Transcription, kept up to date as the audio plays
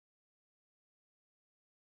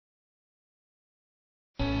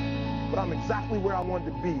but I'm exactly where I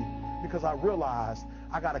wanted to be because I realized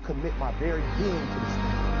I got to commit my very being to this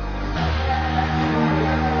thing.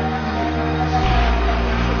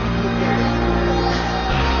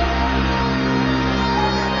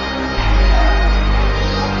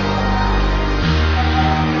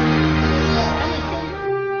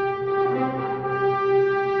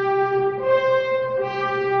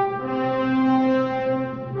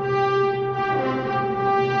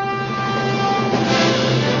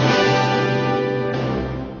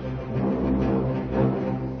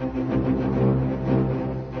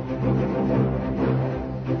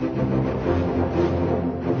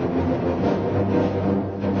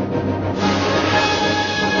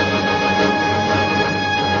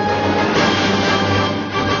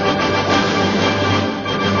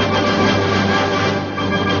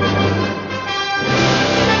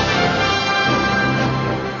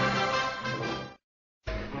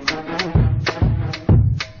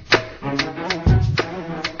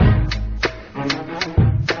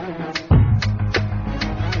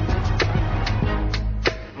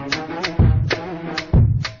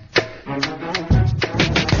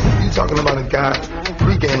 Talking about a guy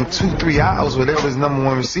pregame 2-3 hours, whatever his number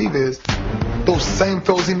one receiver is, those same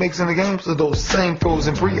throws he makes in the games are those same throws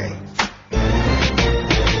in pregame.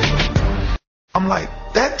 I'm like,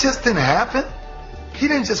 that just didn't happen. He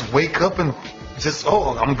didn't just wake up and just,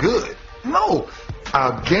 oh, I'm good. No,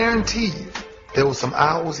 I guarantee you there were some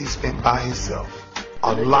hours he spent by himself.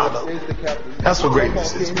 A lot of them. That's what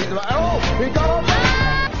greatness is, man.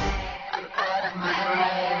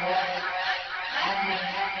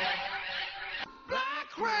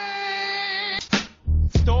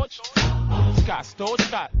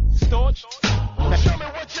 Scott. Now show me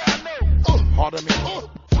what y'all know. Hard on me.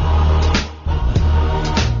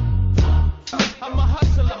 I'm a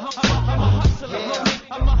hustler. I'm a hustler.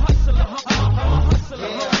 I'm a hustler. I'm a hustler.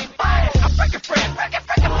 I'm freaking friend.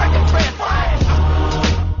 I'm a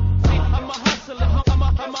hustler. I'm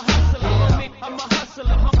a hustler. I'm a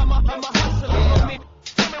hustler. I'm a hustler. Tell me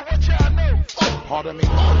what y'all know. Hard on me. Show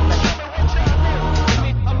me what y'all know.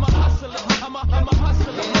 I'm a hustler. I'm a hustler.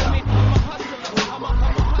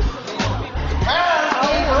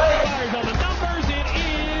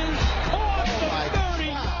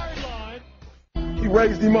 He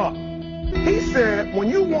raised him up. He said, when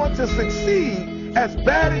you want to succeed as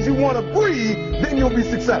bad as you want to breathe, then you'll be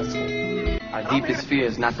successful. Our deepest fear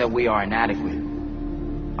is not that we are inadequate.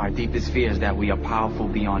 Our deepest fear is that we are powerful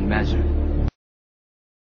beyond measure.